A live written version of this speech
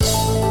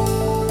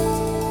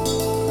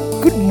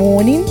Good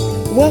morning.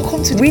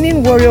 Welcome to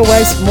Winning Warrior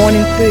Wives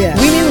Morning Prayer.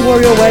 Winning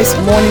Warrior Wives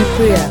Morning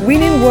Prayer.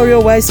 Winning Warrior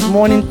Wives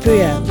Morning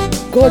Prayer.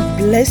 God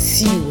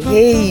bless you.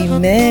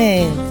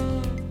 Amen.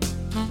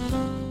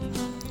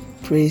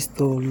 Praise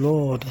the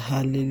Lord.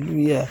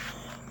 Hallelujah.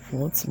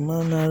 What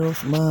manner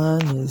of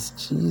man is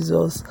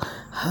Jesus?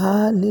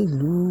 Hallelujah.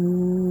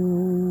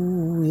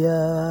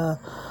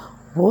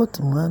 What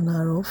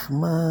manner of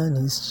man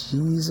is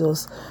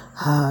Jesus?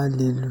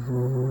 Hallelujah.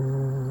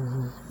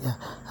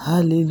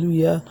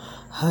 Hallelujah.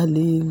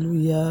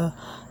 Hallelujah.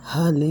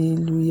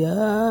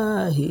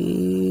 Hallelujah.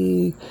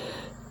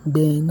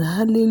 Amen.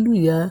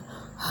 Hallelujah.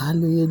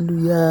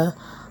 Hallelujah.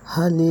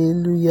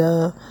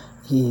 Hallelujah.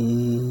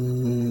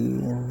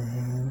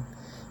 Amen.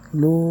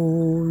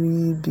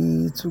 Glory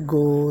be to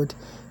God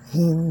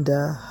in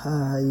the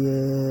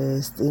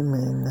highest.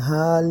 Amen.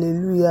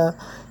 Hallelujah.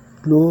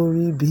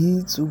 Glory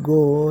be to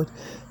God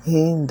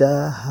in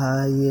the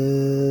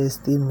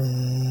highest.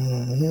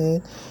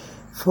 Amen.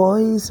 For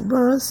his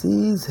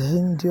mercies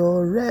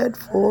endureth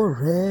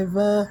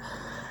forever.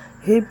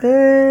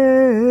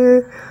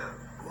 Amen.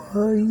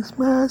 For his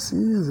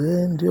mercies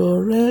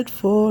endureth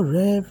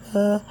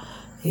forever.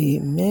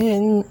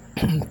 Amen.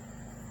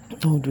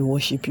 Lord, we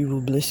worship you,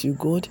 we bless you,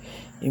 God,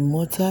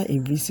 immortal,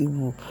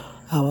 invisible,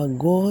 our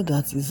God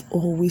that is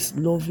always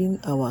loving,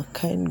 our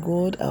kind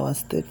God, our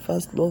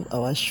steadfast love,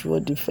 our sure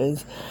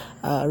defense,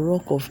 our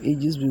rock of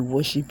ages. We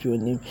worship your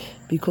name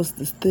because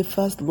the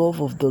steadfast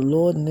love of the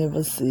Lord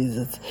never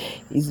ceases.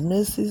 His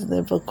mercies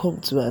never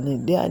come to an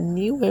end. They are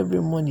new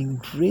every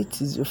morning.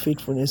 Great is your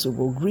faithfulness, O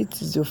God.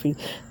 Great is your faith.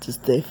 The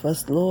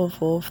steadfast love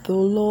of the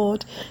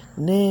Lord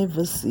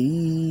never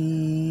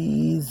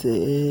ceases.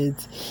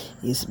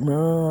 His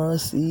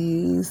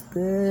mercies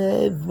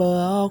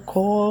never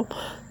come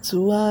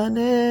to an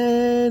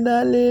end.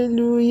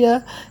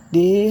 Hallelujah.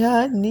 They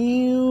are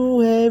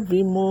new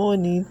every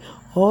morning,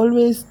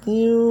 always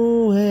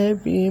new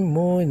every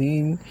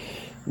morning.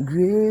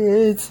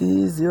 Great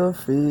is your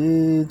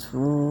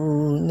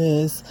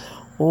faithfulness,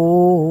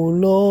 O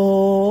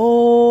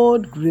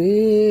Lord.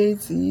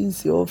 Great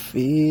is your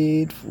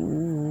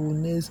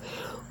faithfulness.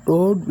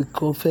 Lord, we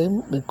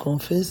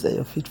confess that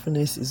your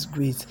faithfulness is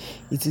great.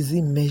 It is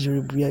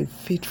immeasurable. You are a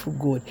faithful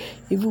God.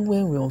 Even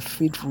when we are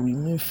unfaithful, we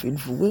remain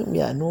faithful. When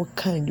we are not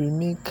kind, we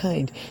remain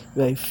kind.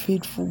 You are a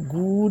faithful,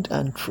 good,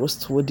 and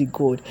trustworthy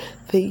God.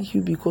 Thank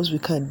you because we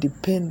can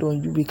depend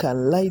on you. We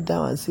can lie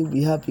down and say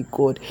we have a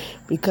God.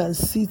 We can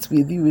sit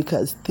with you. We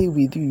can stay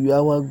with you. You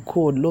are our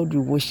God. Lord, we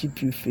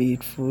worship you.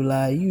 Faithful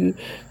are you.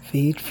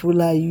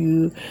 Faithful are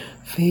you.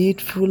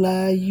 Faithful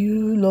are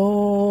you,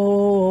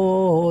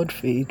 Lord.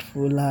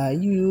 Faithful are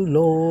you,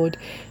 Lord.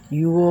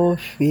 You are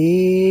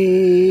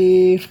faithful.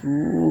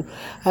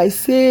 I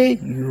say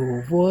you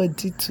are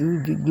worthy to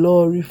be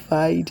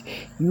glorified.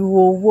 You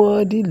are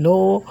worthy,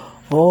 Lord.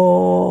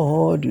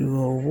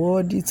 You are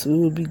worthy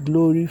to be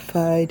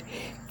glorified.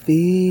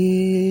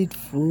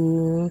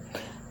 Faithful.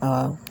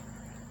 I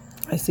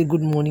say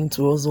good morning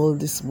to us all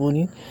this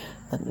morning.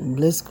 And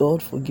bless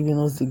God for giving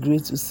us the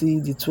grace to see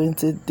the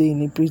 20th day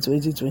in April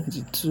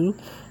 2022.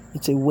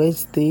 It's a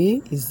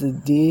Wednesday. It's the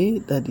day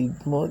that the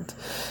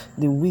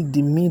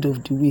mid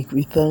of the week.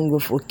 We thank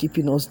God for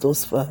keeping us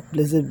thus far.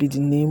 Blessed be the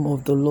name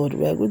of the Lord.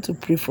 We are going to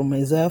pray from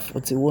Isaiah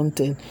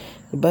 41:10.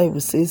 The Bible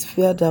says,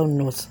 "Fear thou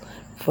not,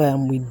 for I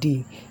am with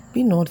thee.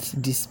 Be not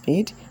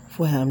dismayed,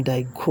 for I am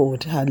thy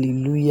God."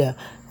 Hallelujah.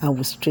 I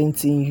will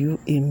strengthen you.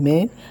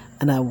 Amen.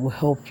 And I will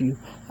help you.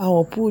 I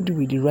will uphold you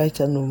with the right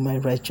hand of my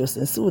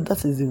righteousness. So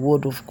that is the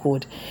word of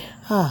God.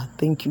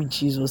 Thank you,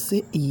 Jesus.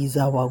 Say, He is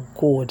our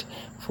God.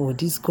 For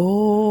this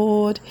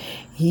God,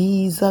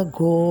 He is a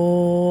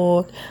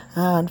God.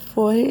 And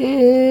for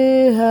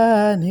He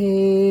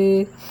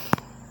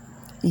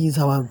is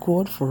our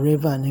God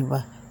forever and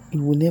ever. He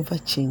will never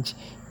change.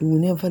 He will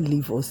never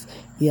leave us.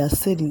 He has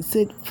said, He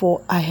said,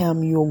 "For I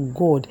am your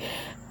God."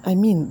 I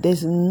mean,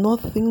 there's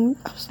nothing,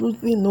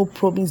 absolutely no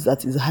promise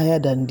that is higher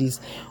than this.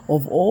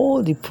 Of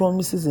all the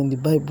promises in the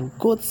Bible,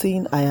 God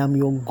saying, "I am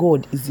your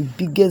God," is the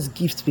biggest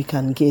gift we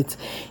can get.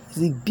 It's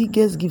the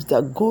biggest gift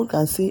that God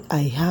can say,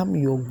 "I am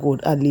your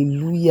God."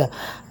 Hallelujah.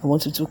 I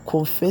want you to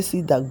confess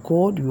it that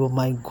God, you are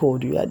my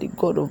God. You are the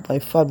God of my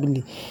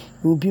family.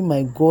 You will be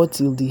my God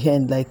till the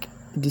end, like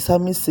the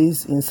psalmist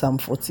says in Psalm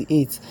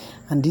 48,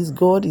 and this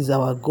God is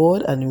our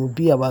God, and He will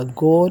be our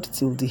God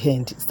till the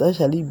end. That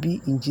shall it be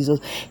in Jesus.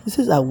 He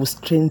says, "I will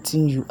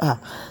strengthen you."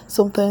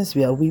 Sometimes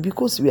we are weak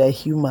because we are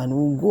human. We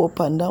will go up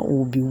and down. We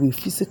will be weak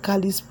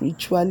physically,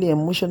 spiritually,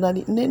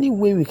 emotionally. In any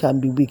way we can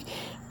be weak.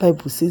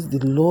 Bible says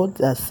the Lord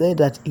has said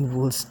that He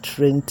will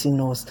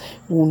strengthen us.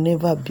 We will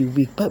never be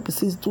weak. Bible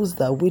says those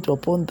that wait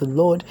upon the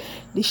Lord,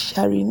 they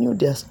shall renew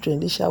their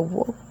strength. They shall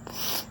walk.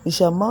 They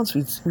shall mount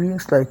with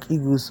wings like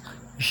eagles.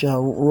 You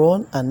shall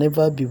run and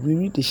never be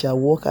weary. They shall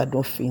walk and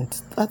not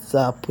faint. That's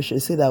our portion.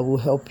 He said, "I will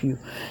help you."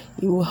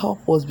 He will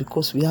help us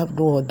because we have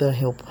no other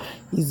help.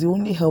 He's the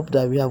only help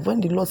that we have. When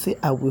the Lord says,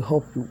 "I will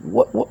help you,"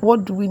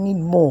 what do we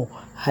need more?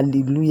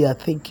 Hallelujah.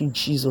 Thank you,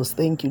 Jesus.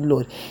 Thank you,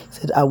 Lord. He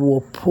said, "I will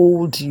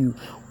uphold you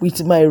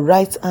with my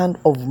right hand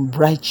of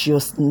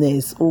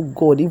righteousness. Oh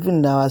God, even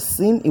in our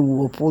sin, it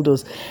will uphold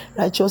us.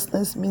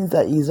 Righteousness means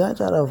that his right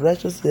hand of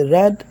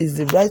righteousness is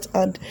the right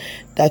hand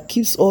that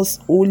keeps us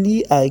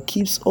holy and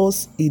keeps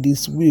us in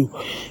his will.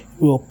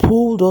 He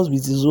uphold us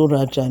with his own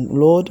right hand.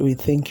 Lord, we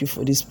thank you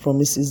for these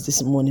promises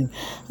this morning.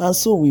 And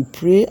so we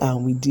pray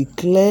and we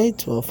declare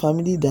to our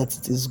family that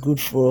it is good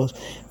for us.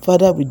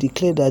 Father, we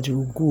declare that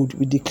you are good.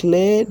 We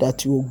declare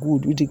that you are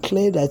good. We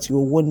declare that you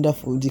are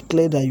wonderful. We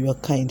declare that you are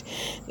kind.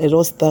 Let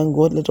us thank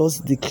God. Let us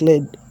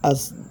declare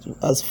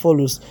as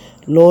follows.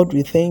 Lord,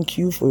 we thank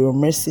you for your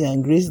mercy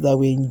and grace that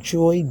we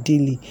enjoy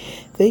daily.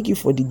 Thank you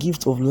for the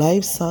gift of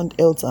life, sound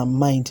health, and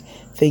mind.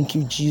 Thank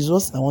you,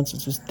 Jesus. I want you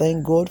to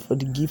thank God for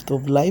the gift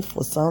of life,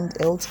 for sound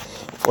health,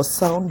 for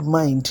sound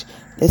mind.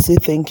 Let's say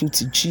thank you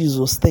to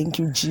Jesus. Thank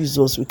you,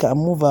 Jesus. We can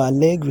move our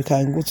leg, we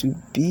can go to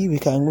pee, we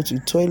can go to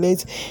the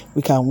toilet,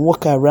 we can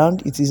walk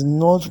around. It is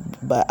not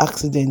by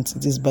accident,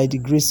 it is by the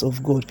grace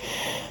of God.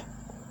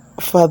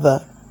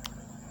 Father,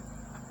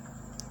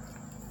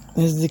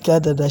 let's declare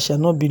that there shall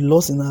not be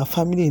loss in our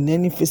family in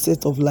any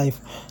facet of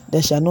life.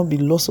 There shall not be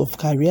loss of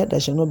career. There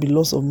shall not be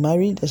loss of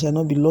marriage. There shall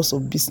not be loss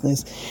of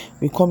business.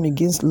 We come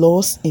against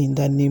loss in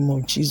the name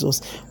of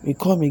Jesus. We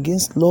come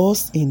against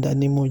loss in the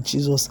name of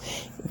Jesus.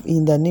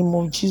 In the name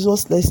of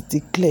Jesus, let's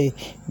declare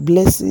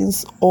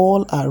blessings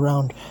all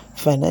around.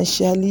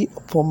 Financially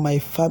upon my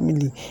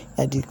family,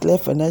 I declare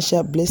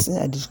financial blessing.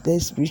 I declare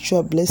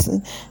spiritual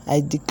blessing.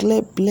 I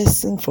declare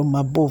blessing from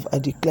above. I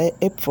declare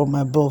help from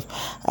above.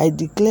 I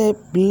declare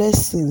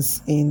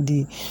blessings in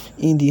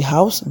the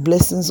house,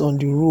 blessings on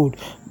the road.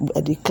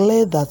 I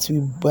declare that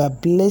we are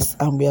blessed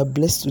and we are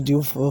blessed to the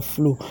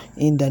overflow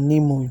in the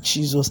name of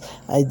Jesus.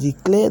 I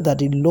declare that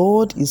the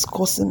Lord is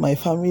causing my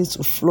family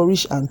to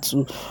flourish and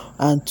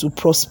to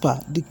prosper.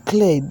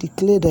 Declare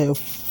that your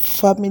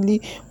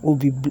family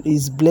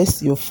is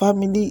blessed, your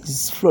family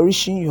is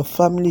flourishing, your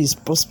family is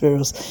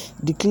prosperous.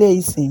 Declare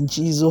it in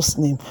Jesus'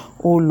 name.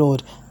 Oh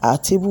Lord, our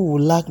table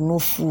will lack no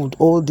food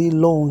all day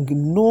long.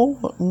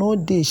 No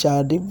day shall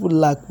our table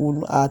lack.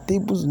 Our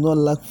tables will not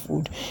lack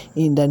food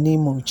in the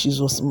name of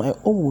Jesus. My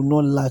home will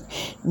not lack.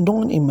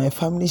 None in my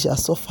family shall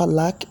suffer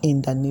lack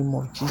in the name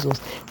of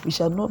Jesus. We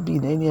shall not be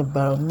in any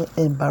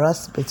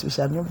embarrassment. We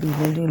shall not be in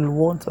any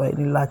want or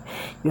any lack.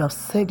 You have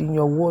said in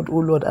your word, oh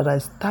Lord, and I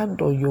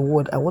stand on your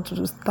word. I want you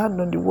to stand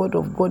on the word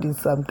of God in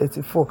Psalm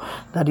 34,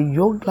 that the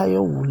young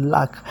lion will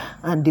lack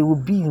and they will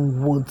be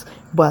in want.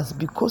 But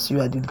because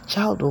you are the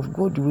child of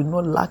God, you will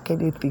not lack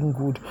anything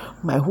good.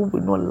 My home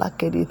will not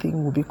lack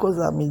anything good because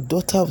I'm a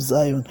daughter of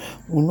Zion.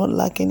 Will not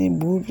lack any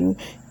good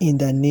in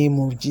the name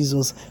of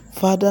Jesus.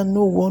 Father,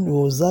 no one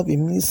will observe a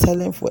minute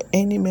silence for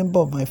any member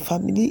of my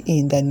family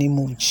in the name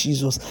of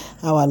Jesus.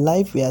 Our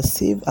life, we are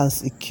safe and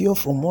secure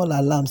from all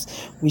alarms.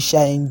 We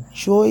shall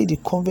enjoy the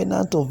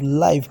covenant of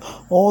life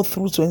all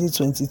through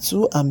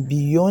 2022 and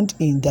beyond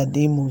in the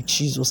name of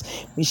Jesus.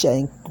 We shall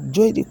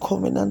enjoy the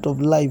covenant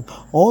of life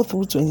all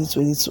through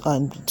 2022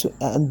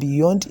 and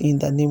beyond in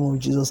the name of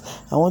Jesus.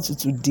 I want you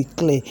to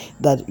declare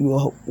that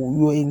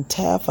your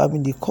entire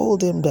family, call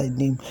them by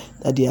name,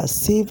 that they are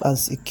safe and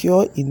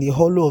secure in the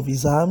hollow of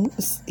his arms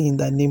in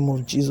the name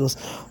of Jesus.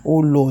 Oh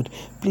Lord,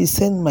 please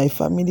send my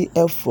family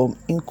help from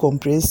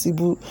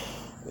incomprehensible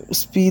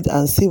speed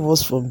and save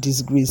us from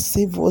disgrace.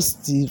 Save us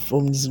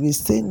from disgrace.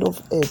 Send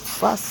us help,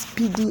 fast,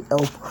 speedy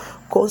help,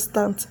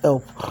 constant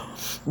help.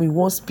 We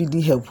want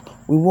speedy help.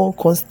 We want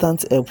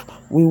constant help.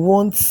 We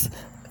want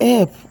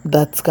help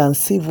that can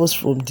save us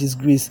from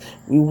disgrace.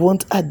 We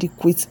want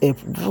adequate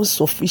help. We want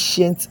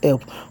sufficient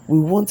help. We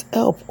want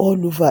help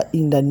all over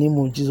in the name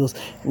of Jesus.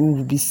 We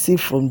will be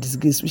saved from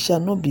disgrace. We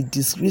shall not be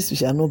disgraced. We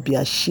shall not be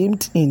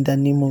ashamed in the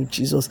name of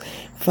Jesus.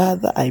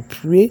 Father, I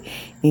pray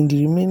in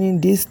the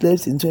remaining days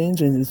left in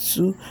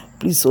 2022,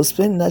 please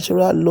suspend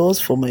natural laws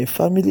for my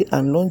family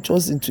and launch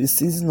us into a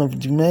season of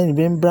divine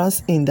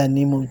remembrance in the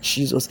name of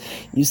Jesus.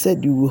 You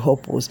said you will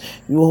help us.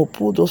 You will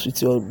uphold us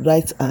with your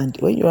right hand.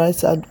 When your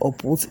right hand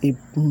upholds a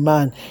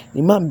man,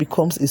 the man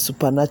becomes a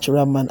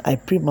supernatural man. I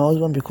pray my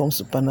husband becomes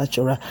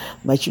supernatural.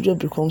 My children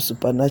become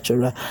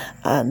supernatural.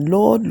 And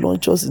Lord,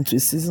 launch us into a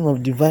season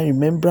of divine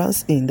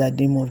remembrance in the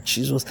name of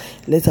Jesus.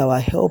 Let our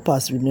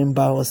helpers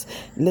remember us.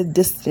 Let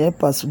destiny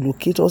helpers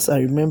locate us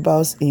and remember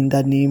us in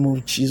the name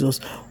of Jesus.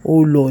 Oh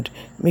Lord,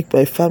 make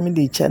my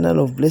family a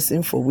channel of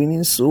blessing for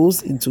winning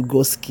souls into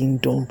God's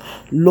kingdom.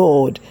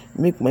 Lord,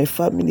 make my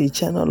family a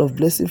channel of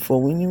blessing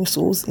for winning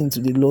souls into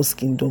the Lord's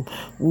kingdom.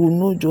 We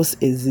will not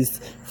just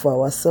exist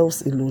for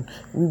ourselves alone.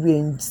 We will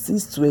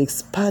insist to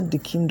expand the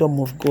kingdom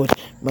of God.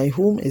 My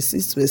home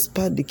exists to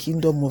expand the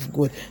kingdom of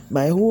God.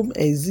 My home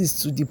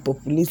exists to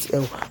depopulate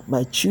hell.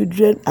 My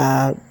children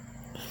are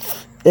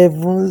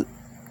heaven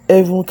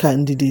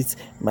candidate.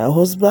 My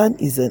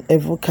husband is an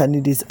heaven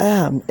candidate. I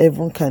am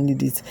heaven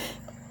candidate.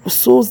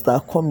 souls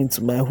that come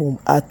into my home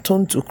are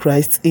turned to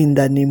Christ in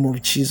the name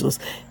of Jesus.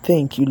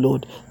 Thank you,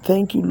 Lord.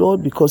 Thank you,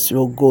 Lord, because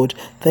you're God.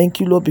 Thank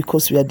you, Lord,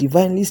 because we are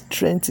divinely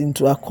strengthened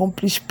to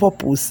accomplish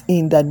purpose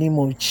in the name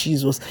of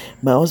Jesus.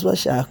 My husband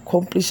shall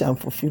accomplish and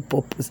fulfill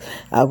purpose.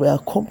 I will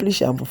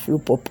accomplish and fulfill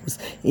purpose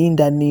in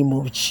the name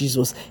of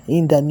Jesus.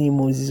 In the name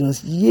of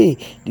Jesus. Yea,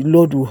 the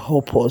Lord will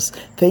help us.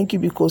 Thank you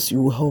because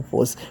you will help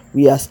us.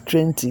 We are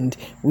strengthened.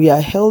 We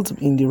are held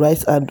in the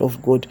right hand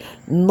of God.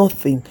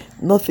 Nothing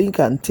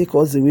can take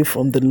us away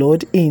from the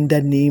Lord in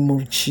the name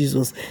of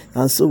Jesus.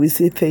 And so we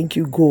say thank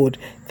you, God.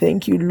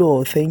 Thank you,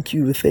 Lord. Thank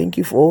you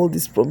for all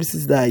these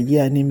promises that are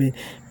here and amen.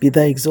 Be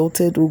thou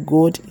exalted, O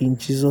God, in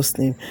Jesus'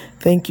 name.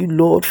 Thank you,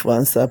 Lord, for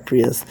answer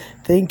prayers.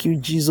 Thank you,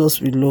 Jesus.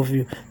 We love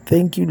you.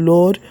 Thank you,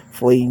 Lord,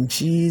 for in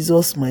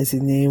Jesus' mighty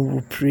name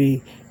we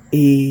pray.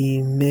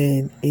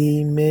 Amen.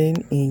 Amen.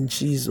 In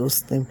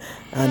Jesus' name.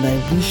 And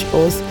I wish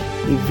us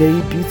a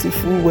very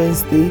beautiful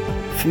Wednesday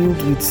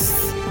filled with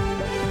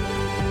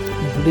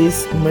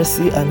grace,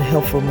 mercy, and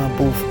help from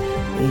above.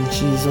 In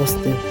Jesus'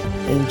 name.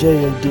 Enjoy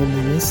your day,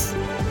 Maurice.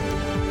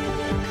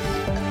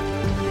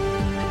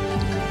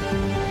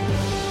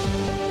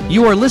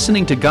 You are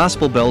listening to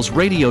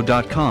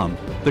GospelBellsRadio.com,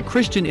 the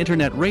Christian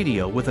internet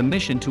radio with a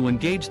mission to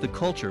engage the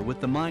culture with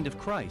the mind of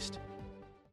Christ.